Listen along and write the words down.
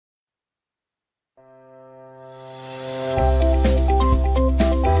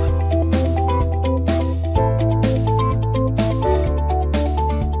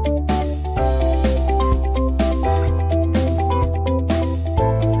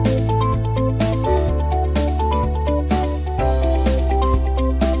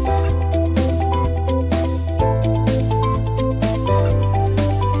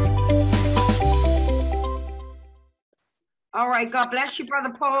right. God bless you,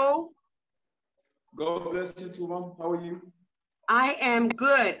 Brother Paul. God bless you too, Mom. How are you? I am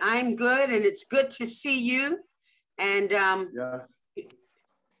good. I'm good, and it's good to see you. And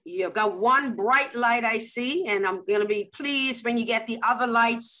you've got one bright light I see, and I'm going to be pleased when you get the other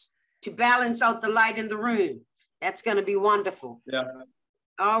lights to balance out the light in the room. That's going to be wonderful. Yeah.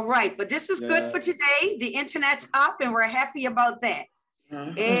 All right. But this is good for today. The internet's up, and we're happy about that.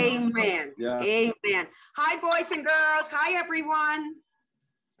 Amen. Yeah. Amen. Hi, boys and girls. Hi, everyone.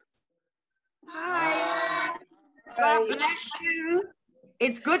 Hi. God bless you.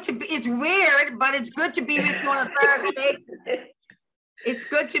 It's good to be, it's weird, but it's good to be with you on a Thursday. It's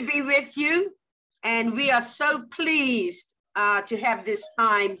good to be with you. And we are so pleased to have this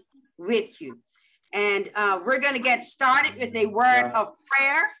time with you. And we're going to get started with a word of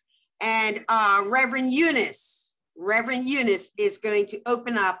prayer. And Reverend Eunice is going to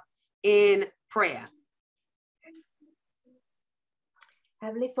open up in prayer.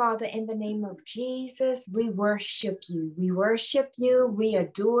 Heavenly Father, in the name of Jesus, we worship you. We worship you. We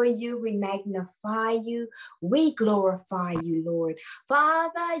adore you. We magnify you. We glorify you, Lord.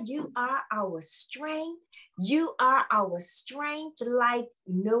 Father, you are our strength. You are our strength like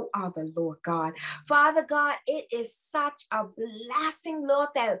no other, Lord God. Father God, it is such a blessing, Lord,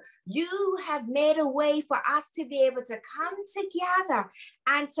 that you have made a way for us to be able to come together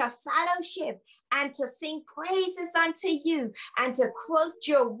and to fellowship and to sing praises unto you and to quote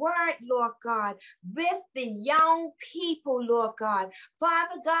your word, Lord God, with the young people, Lord God.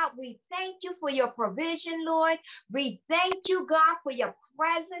 Father God, we thank you for your provision, Lord. We thank you, God, for your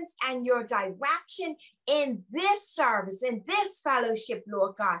presence and your direction in this service, in this fellowship,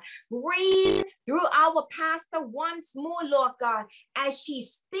 Lord God. Breathe through our pastor once more, Lord God, as she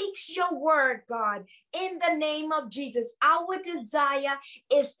speaks your word, God, in the name of Jesus. Our desire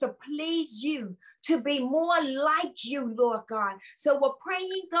is to please you, to be more like you, Lord God. So we're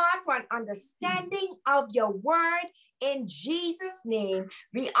praying, God, for an understanding of your word. In Jesus' name,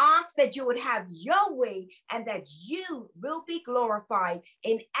 we ask that you would have your way and that you will be glorified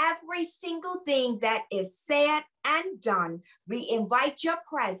in every single thing that is said and done. We invite your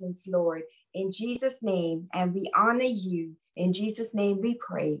presence, Lord, in Jesus' name, and we honor you. In Jesus' name we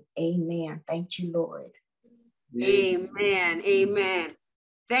pray. Amen. Thank you, Lord. Amen. Amen.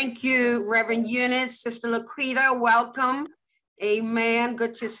 Thank you, Reverend Eunice. Sister Laquita, welcome. Amen.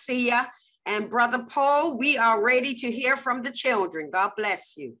 Good to see you. And Brother Paul, we are ready to hear from the children. God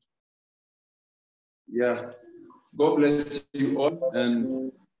bless you. Yeah. God bless you all,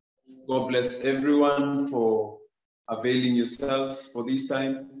 and God bless everyone for availing yourselves for this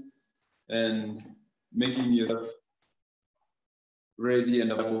time and making yourself ready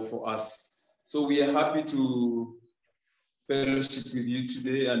and available for us. So we are happy to fellowship with you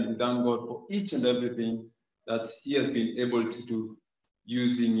today, and we thank God for each and everything that He has been able to do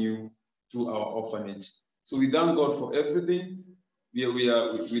using you to our orphanage. So we thank God for everything. We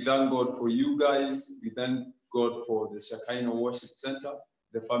thank God for you guys. We thank God for the Shekinah Worship Center,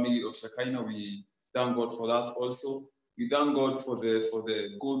 the family of Shekinah. We thank God for that also. We thank God for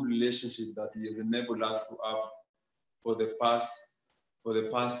the good relationship that He has enabled us to have for the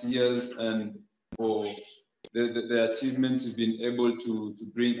past years, and for the achievements we've been able to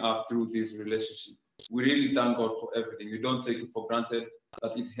bring up through this relationship. We really thank God for everything. We don't take it for granted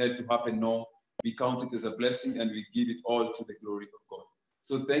that it had to happen. No, we count it as a blessing, and we give it all to the glory of God.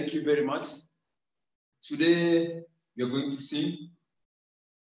 So thank you very much. Today, we are going to sing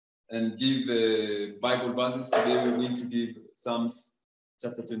and give the Bible verses. Today, we're going to give Psalms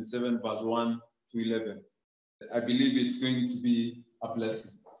chapter 27, verse 1 to 11. I believe it's going to be a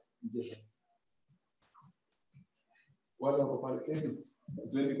blessing. Yeah.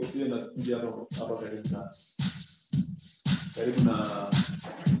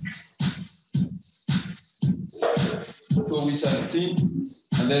 So we shall sing,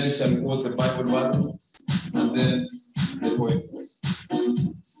 and then we shall quote the Bible verse, and then the poem.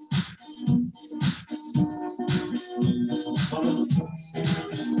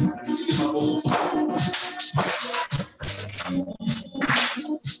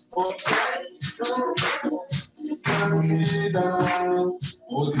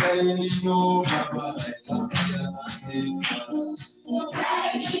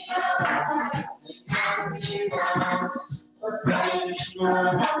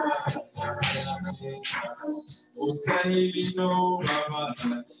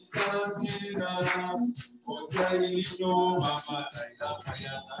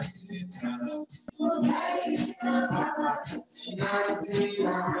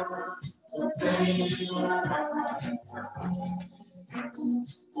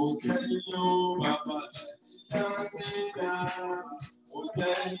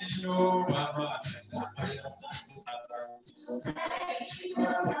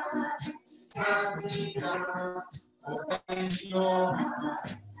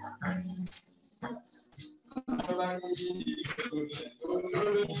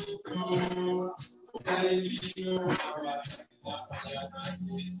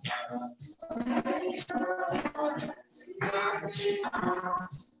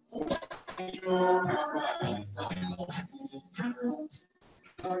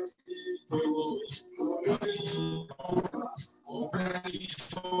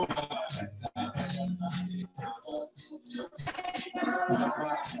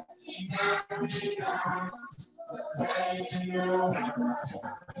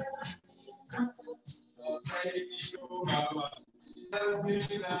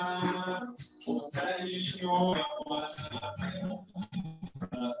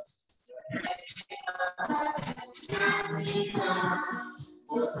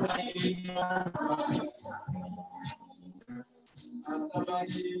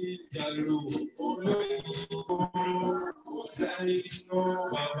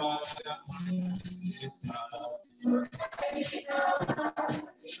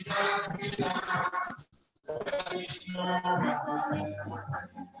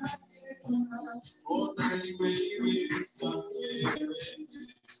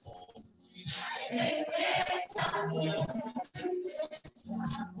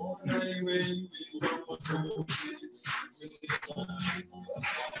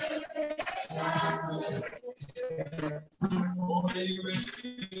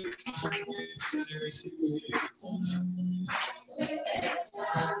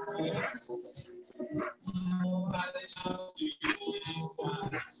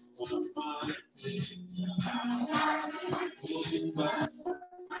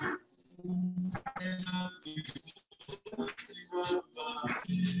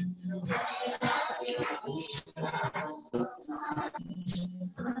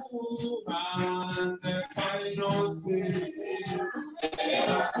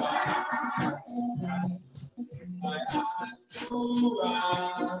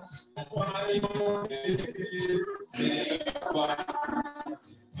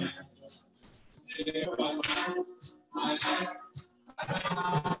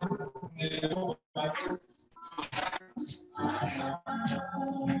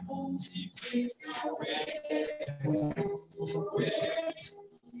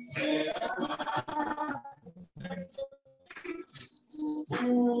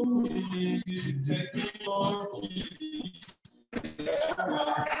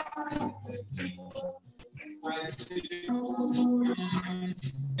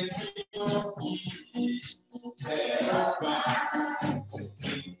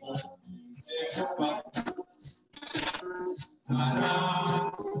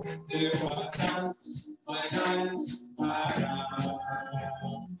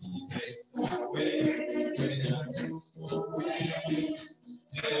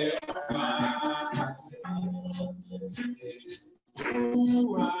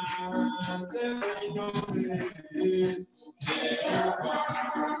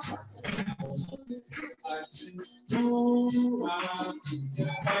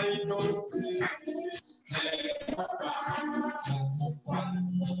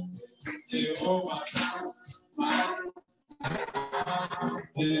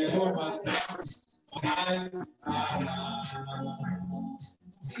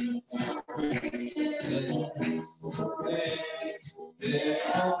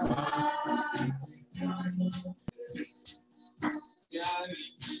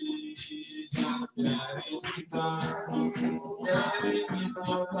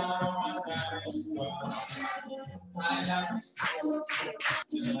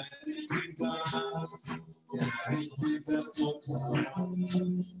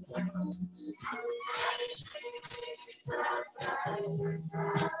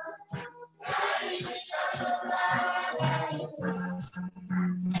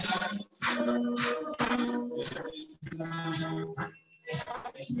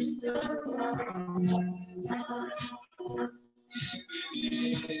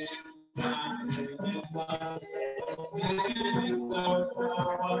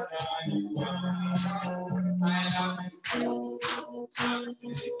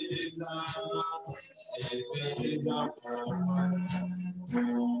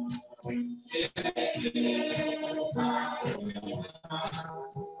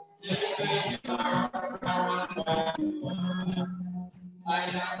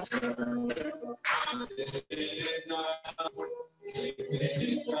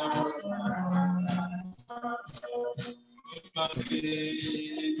 We're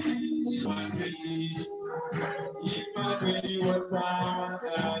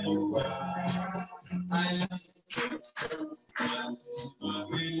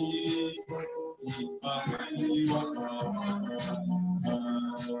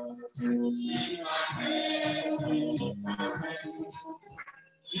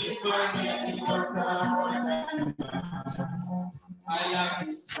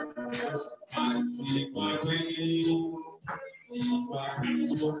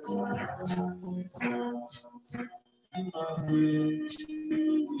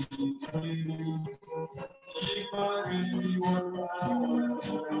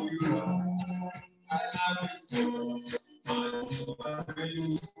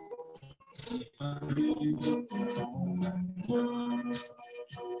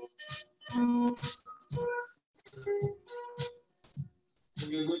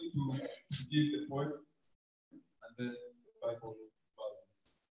going to give the point and then Bible verses.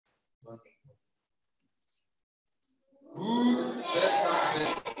 Good, better,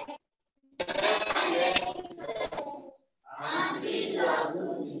 best. Until your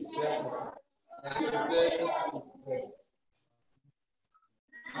good is better, and your better is best.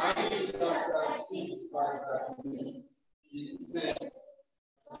 Matthew chapter 6, verse 13. It says,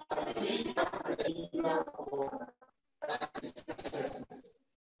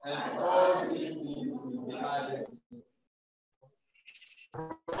 and all these things will be added.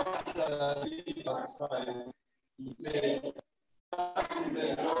 Verse 5, he said, trust the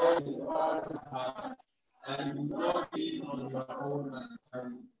Lord with all your heart, and do not lean on your own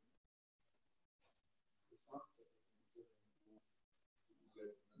understanding.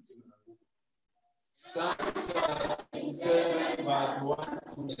 Psalms 27, verse 1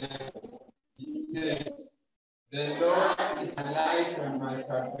 to 11, it says, the Lord is my light and my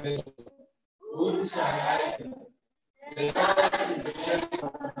salvation. Whom shall I fear? The Lord is the strength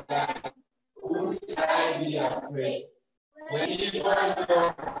of my life. Whom shall I be afraid? When evil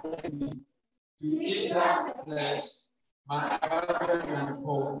dogs attack me to eat up flesh, my brothers and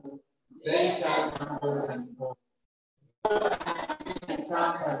foes, they shall stumble and fall. Though an enemy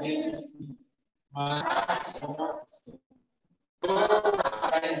camp against me, my heart shall not fail. Though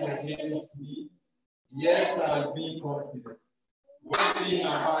rise against me, yes, I'll be confident. One thing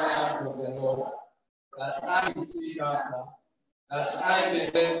abhors of the Lord, that I will seek after, that I may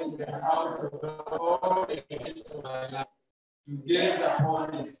live in the house of the Lord all the days of my life, to gaze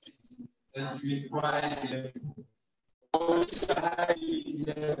upon His beauty and to inquire in Him. Oh, shall I be in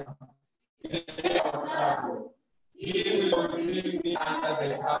the day of trouble? He will receive me under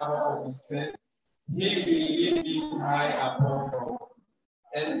the cover of His tent. He will lead me high upon rock.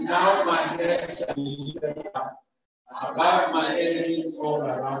 And now my head shall be lifted up above my enemies all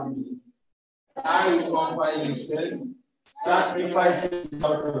around me. I will offer instead sacrifices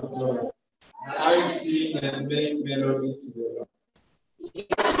out of joy. I will sing and make melody to the Lord. Hear me,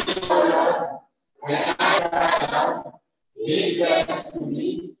 O Lord, when I cry out, be gracious to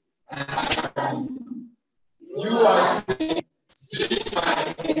me, and I sing. You are saying, see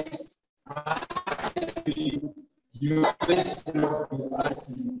my face, my heart is beating. You are best Lord to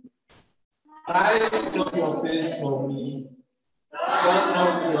us. Hide not your face from me. Turn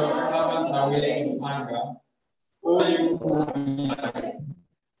not your servant away in anger. O you who are near.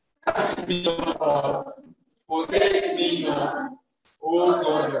 Cast me not off. Forsake me not, O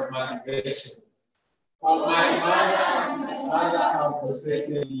God of my salvation. For my mother and my father have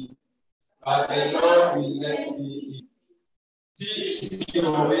forsaken me, but the Lord will let me in. Teach me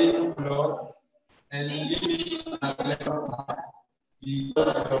your ways, Lord, and lead me in a better path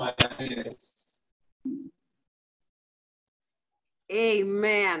because of my enemies.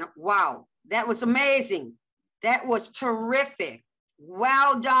 Amen. Wow, that was amazing. That was terrific.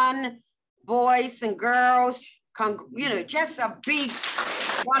 Well done, boys and girls. Just a big,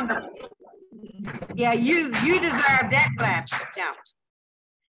 wonderful. Yeah, you deserve that clap now.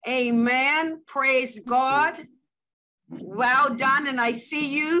 Amen. Praise God. Well done. And I see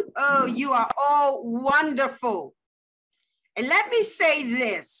you. Oh, you are all wonderful. And let me say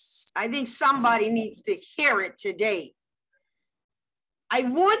this. I think somebody needs to hear it today. I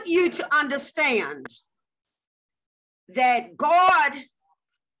want you to understand that God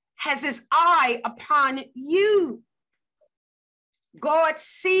has His eye upon you. God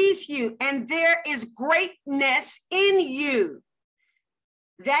sees you, and there is greatness in you.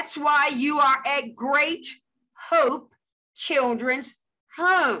 That's why you are at Great Hope Children's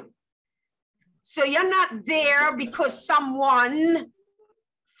Home. So you're not there because someone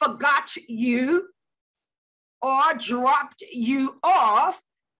forgot you or dropped you off.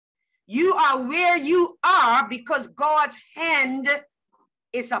 You are where you are because God's hand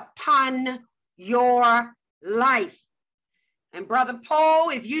is upon your life. And Brother Paul,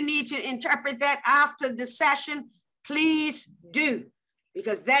 if you need to interpret that after the session, please do,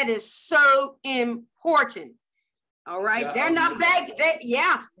 because that is so important. All right. Yeah, they're not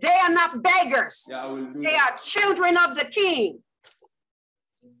they are not beggars. Yeah, they are children of the King.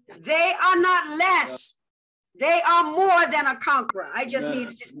 They are not less. Yeah. They are more than a conqueror. I just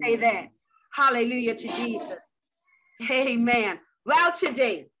needed to say that. Hallelujah to Jesus. Amen. Well,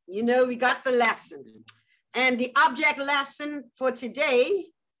 today, you know, we got the lesson. And the object lesson for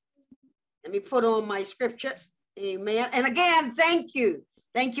today, let me put on my scriptures. Amen. And again, thank you.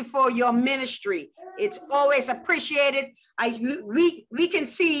 Thank you for your ministry. It's always appreciated. We can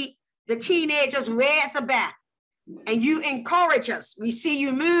see the teenagers way at the back, and you encourage us. We see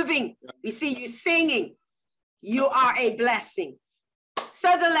you moving. We see you singing. You are a blessing.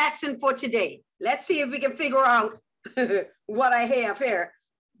 So the lesson for today, let's see if we can figure out what I have here.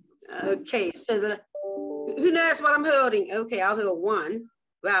 Okay, so who knows what I'm holding? Okay, I'll hold one.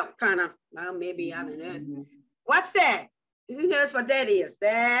 Well, maybe, I don't know. What's that? Who knows what that is?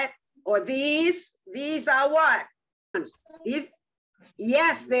 That or these? These are what? These?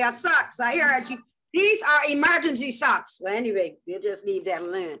 Yes, they are socks. I heard you. These are emergency socks. Well, anyway, we'll just leave that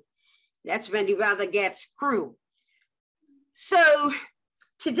alone. That's when the weather gets cruel. So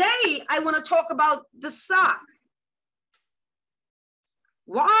today I want to talk about the sock.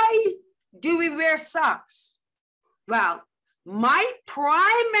 Why do we wear socks? Well, my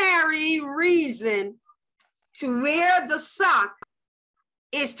primary reason to wear the sock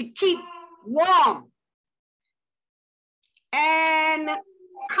is to keep warm and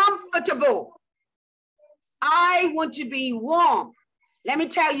comfortable. I want to be warm. Let me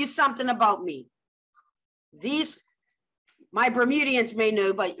tell you something about me. My Bermudians may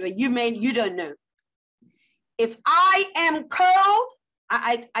know, but you don't know. If I am cold,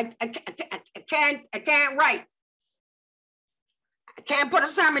 I can't write. I can't put a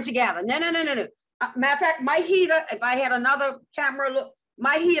sermon together. No. Matter of fact, my heater, if I had another camera look,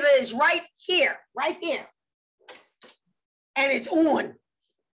 my heater is right here. And it's on.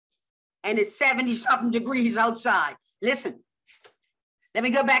 And it's 70-something degrees outside. Listen, let me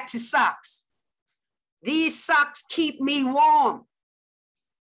go back to socks. These socks keep me warm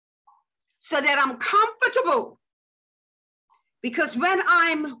so that I'm comfortable. Because when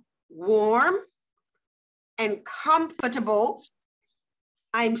I'm warm and comfortable,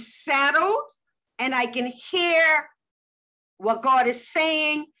 I'm settled and I can hear what God is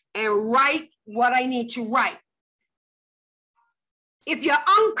saying and write what I need to write. If you're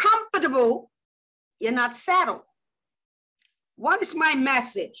uncomfortable, you're not settled. What is my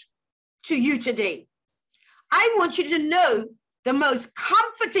message to you today? I want you to know the most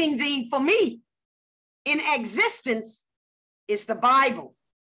comforting thing for me in existence is the Bible.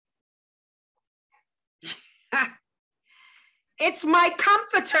 It's my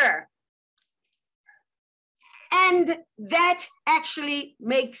comforter. And that actually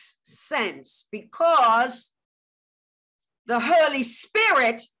makes sense because the Holy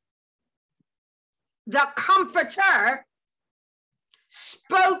Spirit, the comforter,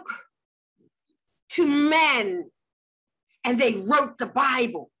 spoke to men and they wrote the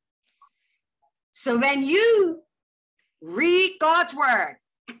Bible. So when you read God's word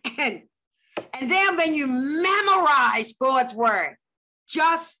and then when you memorize God's word,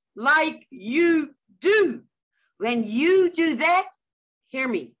 just like you do, when you do that, hear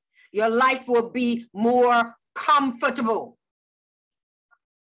me, your life will be more comfortable.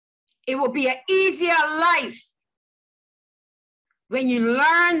 It will be an easier life when you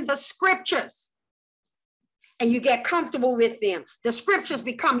learn the scriptures and you get comfortable with them. The scriptures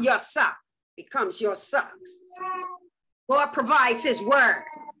become your sock, becomes your socks. God provides his word.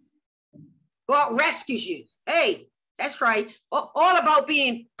 God rescues you. Hey, that's right. All about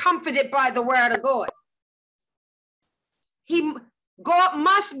being comforted by the word of God. God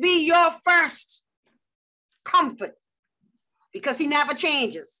must be your first comfort because he never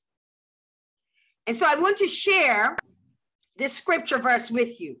changes. And so I want to share this scripture verse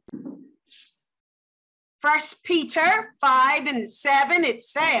with you. 1 Peter 5:7, it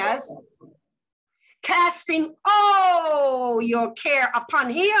says, casting all your care upon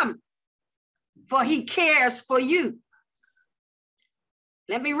him, for he cares for you.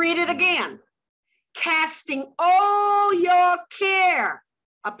 Let me read it again. Casting all your care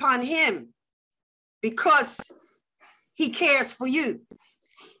upon him because he cares for you.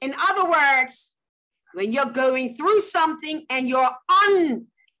 In other words, when you're going through something and you're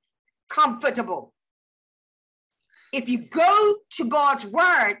uncomfortable, if you go to God's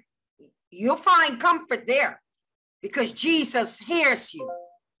word, You'll find comfort there because Jesus hears you,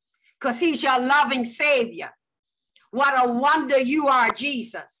 because he's your loving Savior. What a wonder you are,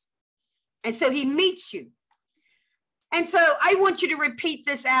 Jesus. And so he meets you. And so I want you to repeat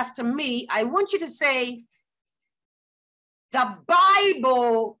this after me. I want you to say, the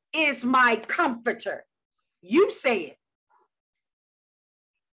Bible is my comforter. You say it.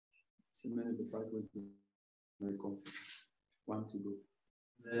 The Bible is my comforter. One to go.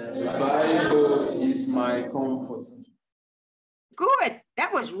 The Bible is my comforter. Good.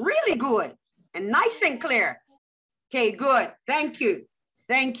 That was really good and nice and clear. Okay, good. Thank you.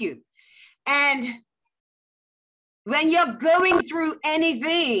 Thank you. And when you're going through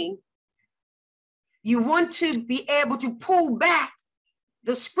anything, you want to be able to pull back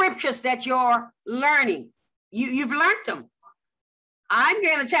the scriptures that you're learning. You've learned them. I'm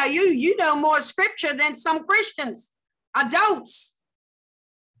going to tell you, you know more scripture than some Christians, adults.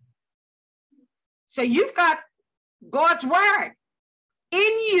 So you've got God's word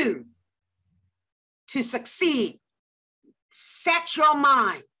in you to succeed. Set your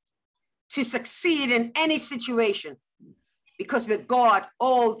mind to succeed in any situation, because with God,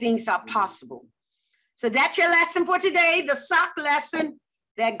 all things are possible. So that's your lesson for today, the sock lesson,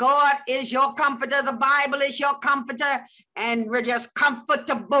 that God is your comforter, the Bible is your comforter, and we're just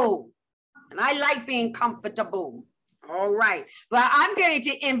comfortable. And I like being comfortable. All right. Well, I'm going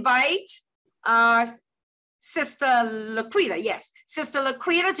to invite Sister Laquita, yes, Sister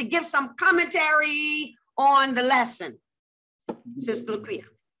Laquita, to give some commentary on the lesson. Sister Laquita.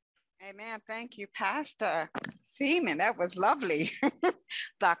 Amen. Thank you, Pastor Seaman. That was lovely.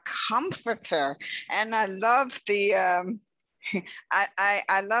 The comforter. And I love the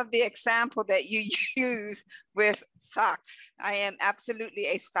I love the example that you use with socks. I am absolutely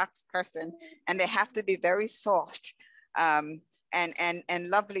a socks person, and they have to be very soft and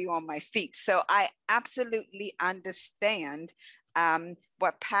lovely on my feet. So I absolutely understand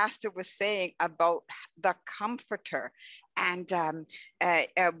what Pastor was saying about the comforter. And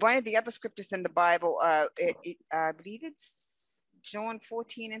one of the other scriptures in the Bible, I believe it's John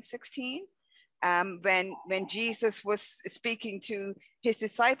 14:16, when Jesus was speaking to his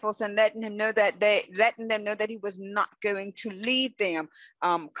disciples and letting them know that he was not going to leave them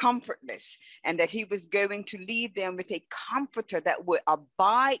comfortless, and that he was going to leave them with a comforter that would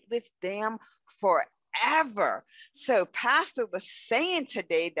abide with them forever. So Pastor was saying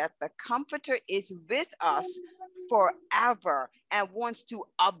today that the comforter is with us forever and wants to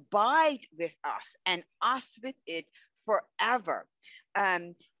abide with us and us with it forever.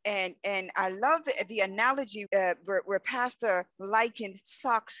 And I love the analogy where Pastor likened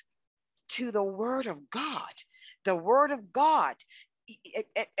socks to the word of God. The word of God.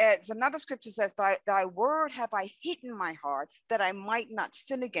 As another scripture says, thy word have I hidden in my heart that I might not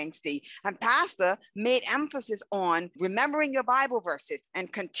sin against thee. And Pastor made emphasis on remembering your Bible verses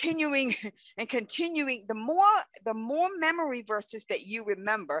and continuing. The more memory verses that you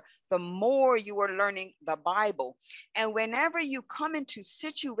remember, the more you are learning the Bible. And whenever you come into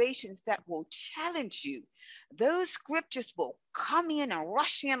situations that will challenge you, those scriptures will come in and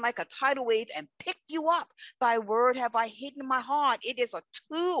rush in like a tidal wave and pick you up. Thy word have I hidden in my heart. It is a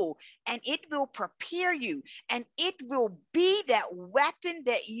tool, and it will prepare you, and it will be that weapon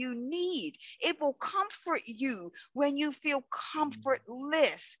that you need. It will comfort you when you feel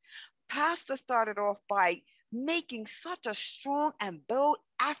comfortless. Pastor started off by making such a strong and bold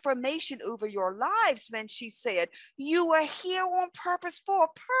affirmation over your lives when she said, you are here on purpose for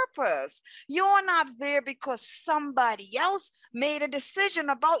a purpose. You're not there because somebody else made a decision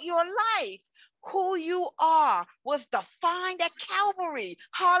about your life. Who you are was defined at Calvary.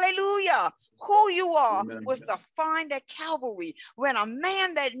 Hallelujah. Who you are was defined at Calvary when a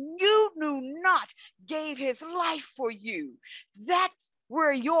man that you knew not gave his life for you. That's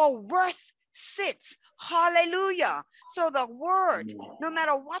where your worth sits. Hallelujah. So the word, no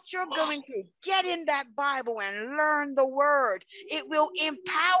matter what you're going through, get in that Bible and learn the word. It will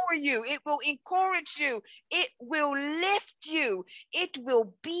empower you. It will encourage you. It will lift you. It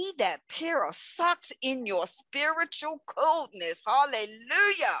will be that pair of socks in your spiritual coldness.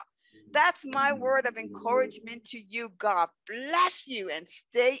 Hallelujah. That's my word of encouragement to you. God bless you and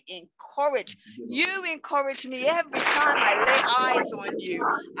stay encouraged. You encourage me every time I lay eyes on you.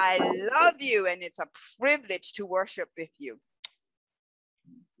 I love you, and it's a privilege to worship with you.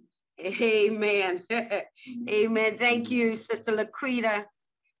 Amen. Amen. Thank you, Sister Laquita.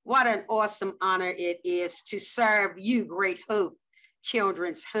 What an awesome honor it is to serve you, Great Hope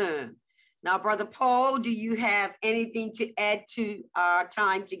Children's Home. Now, Brother Paul, do you have anything to add to our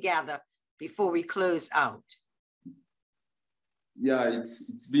time together before we close out? yeah,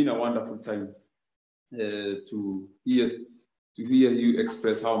 it's been a wonderful time to hear you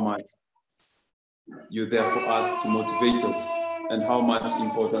express how much you're there for us to motivate us and how much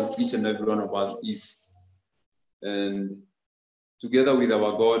important each and every one of us is. And together with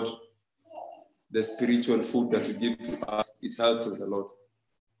our God, the spiritual food that you give to us, it helps us a lot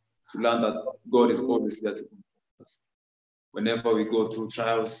to learn that God is always there to us. Whenever we go through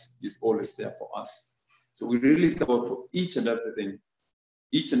trials, He's always there for us. So we really thank God for each and everything.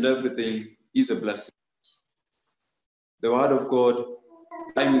 Each and everything is a blessing. The Word of God,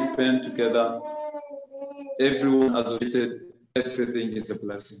 time we spend together, everyone associated, everything is a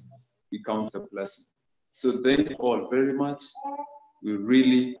blessing. We count a blessing. So thank you all very much. We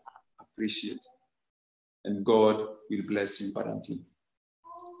really appreciate it. And God will bless you abundantly.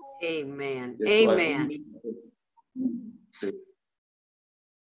 Amen. Yes, Amen. So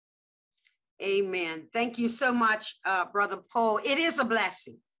Amen. Thank you so much, Brother Paul. It is a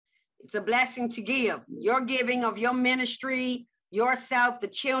blessing. It's a blessing to give. Your giving of your ministry, yourself, the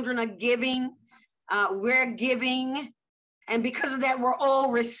children are giving. We're giving. And because of that, we're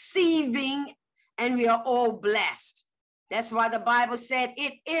all receiving and we are all blessed. That's why the Bible said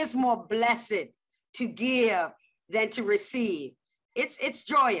it is more blessed to give than to receive. It's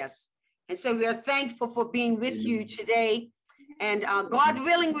joyous. And so we are thankful for being with you today. And God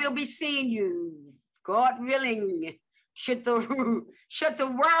willing, we'll be seeing you. God willing, should the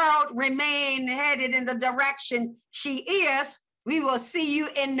world remain headed in the direction she is, we will see you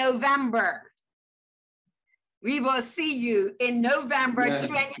in November. We will see you in November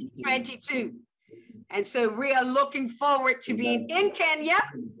 2022. And so we are looking forward to being in Kenya.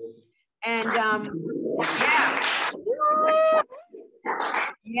 And yeah.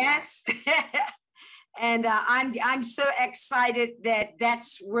 Yes. And I'm so excited that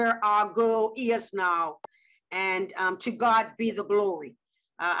that's where our goal is now. And to God be the glory.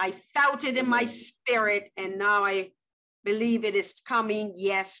 I felt it in my spirit, and now I believe it is coming,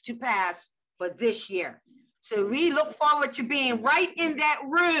 yes, to pass for this year. So we look forward to being right in that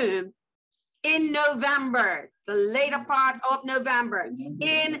room in November, the later part of November,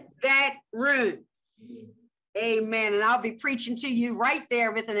 in that room. Amen. And I'll be preaching to you right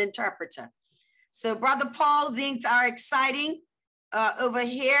there with an interpreter. So Brother Paul, things are exciting over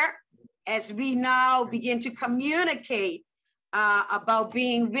here as we now begin to communicate about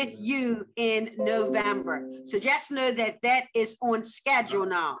being with you in November. So just know that that is on schedule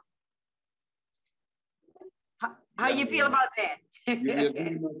now. How you feel about that?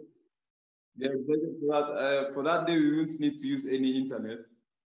 For that day, we won't need to use any internet.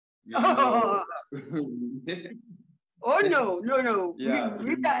 Oh, oh no. Yeah.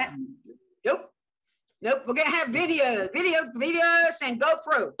 We got, nope. We're gonna have videos and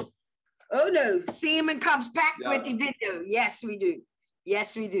GoPro. Oh no, Seaman comes packed with the video. Yes, we do.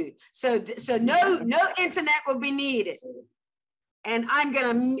 Yes, we do. So no internet will be needed. And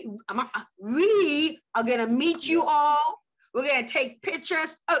we are gonna meet you all. We're gonna take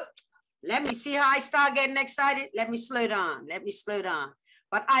pictures. Oh, let me see how I start getting excited. Let me slow down.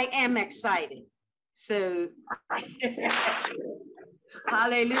 But I am excited. So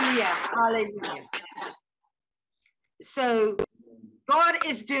hallelujah. So God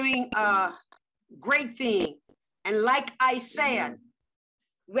is doing a great thing. And like I said,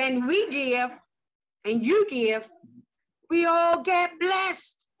 when we give and you give, we all get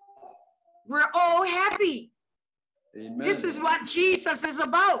blessed. We're all happy. Amen. This is what Jesus is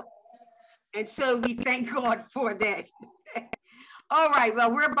about. And so we thank God for that. All right, well,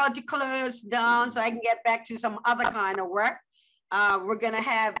 we're about to close down so I can get back to some other kind of work. We're going to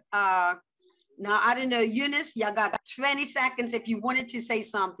have, now, I don't know, Eunice, y'all got 20 seconds if you wanted to say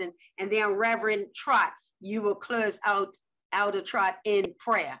something. And then Reverend Trot, you will close out Elder Trot in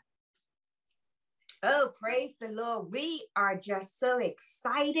prayer. Oh, praise the Lord. We are just so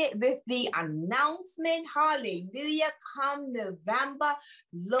excited with the announcement. Hallelujah. Come November,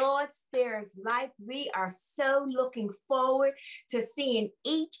 Lord spares life. We are so looking forward to seeing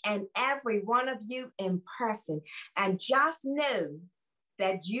each and every one of you in person. And just know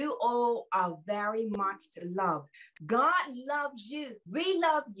that you all are very much loved. God loves you. We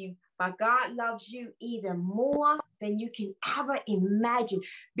love you. But God loves you even more than you can ever imagine.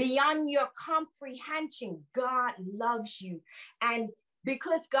 Beyond your comprehension, God loves you. And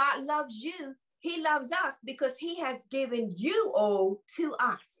because God loves you, he loves us because he has given you all to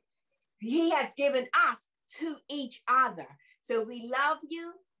us. He has given us to each other. So we love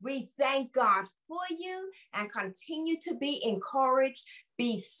you. We thank God for you and continue to be encouraged.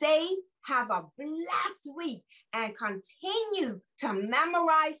 Be safe. Have a blessed week and continue to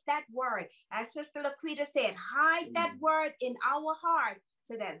memorize that word. As Sister Laquita said, hide that word in our heart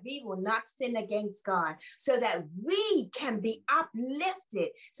so that we will not sin against God, so that we can be uplifted,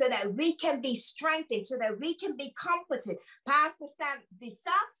 so that we can be strengthened, so that we can be comforted. Pastor said, the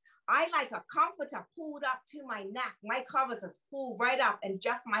socks, I like a comforter pulled up to my neck. My covers is pulled right up and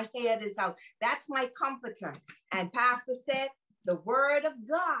just my head is out. That's my comforter. And Pastor said, the word of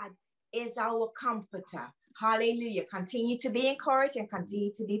God is our comforter. Hallelujah. Continue to be encouraged and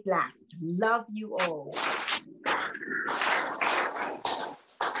continue to be blessed. Love you all.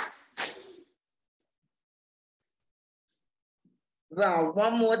 Well,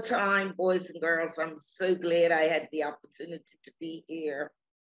 one more time, boys and girls, I'm so glad I had the opportunity to be here.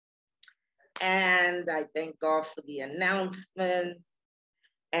 And I thank God for the announcement.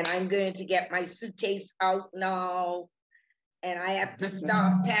 And I'm going to get my suitcase out now. And I have to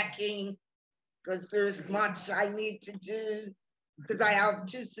start packing because there's much I need to do because I have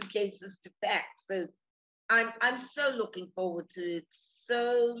 2 suitcases to pack. So I'm so looking forward to it.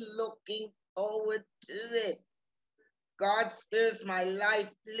 So looking forward to it. God spares my life.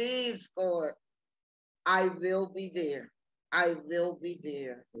 Please, God, I will be there. I will be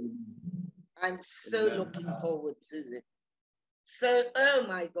there. I'm so looking forward to it. So, oh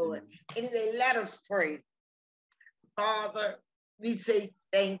my God. Anyway, let us pray. Father, we say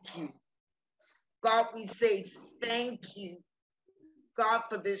thank you. God, we say thank you. God,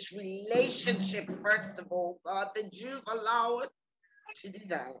 for this relationship, first of all, God, that you've allowed to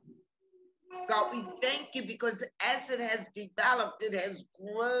develop. God, we thank you because as it has developed, it has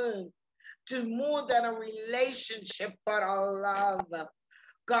grown to more than a relationship, but a love.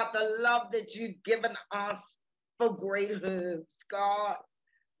 God, the love that you've given us for great homes. God,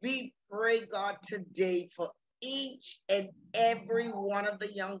 we pray, God, today for each and every one of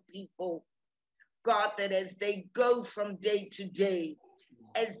the young people, God, that as they go from day to day,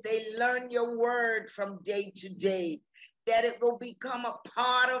 as they learn your word from day to day, that it will become a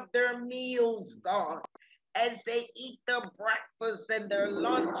part of their meals, God. As they eat their breakfast and their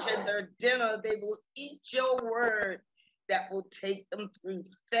lunch and their dinner, they will eat your word that will take them through.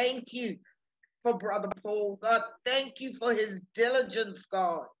 Thank you for Brother Paul, God. Thank you for his diligence,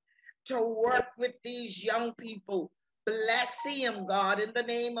 God, to work with these young people. Bless him, God, in the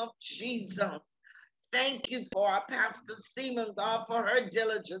name of Jesus. Thank you for our Pastor Seaman, God, for her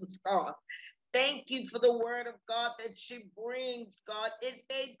diligence, God. Thank you for the word of God that she brings, God. It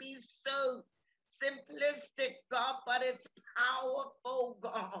may be so simplistic, God, but it's powerful,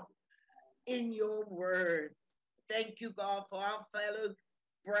 God, in your word. Thank you, God, for our fellow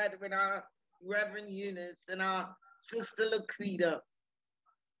brethren, our Reverend Eunice and our Sister Laquita.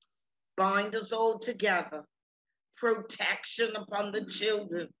 Bind us all together. Protection upon the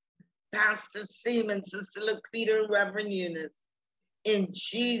children. Pastor Seaman, Sister Laquita, and Reverend Eunice. In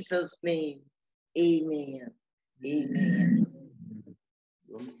Jesus' name, amen. Amen.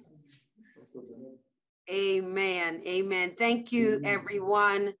 Amen. Amen. Thank you,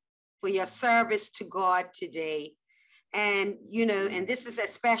 everyone, for your service to God today. And, you know, and this is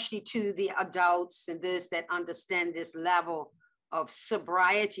especially to the adults and those that understand this level of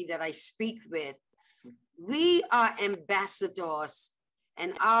sobriety that I speak with. We are ambassadors,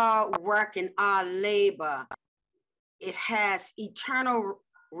 and our work and our labor, it has eternal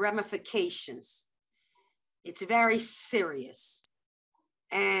ramifications. It's very serious,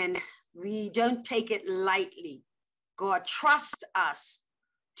 and we don't take it lightly. God trusts us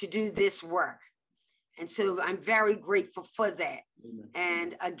to do this work. And so I'm very grateful for that. Amen.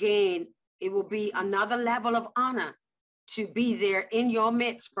 And again, it will be another level of honor to be there in your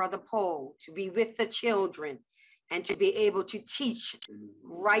midst, Brother Paul, to be with the children and to be able to teach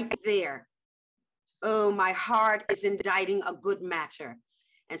right there. Oh, my heart is inditing a good matter.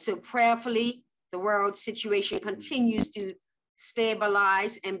 And so prayerfully, the world situation continues to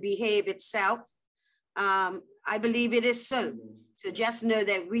stabilize and behave itself. I believe it is so. So just know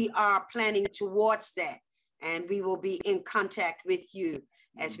that we are planning towards that, and we will be in contact with you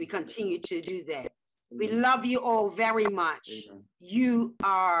as we continue to do that. We love you all very much. You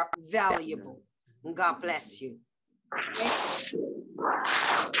are valuable. And God bless you.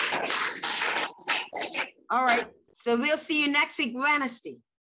 All right. So we'll see you next week, Wednesday.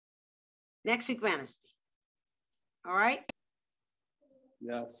 Next week, Wednesday. All right.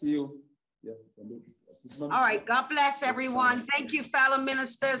 Yeah, see you. Yeah. All right. God bless everyone. Thank you, fellow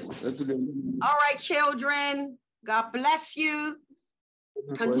ministers. All right, children. God bless you.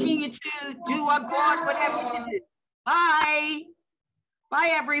 Continue to do what God would have you to do. Bye. Bye,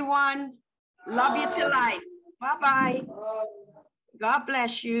 everyone. Love you to life. Bye-bye. God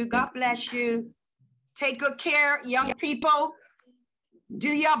bless you. God bless you. Take good care, young people. Do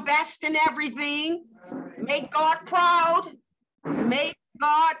your best in everything. Make God proud. Make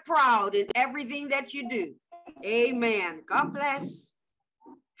God proud in everything that you do. Amen. God bless.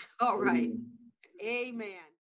 All right. Amen.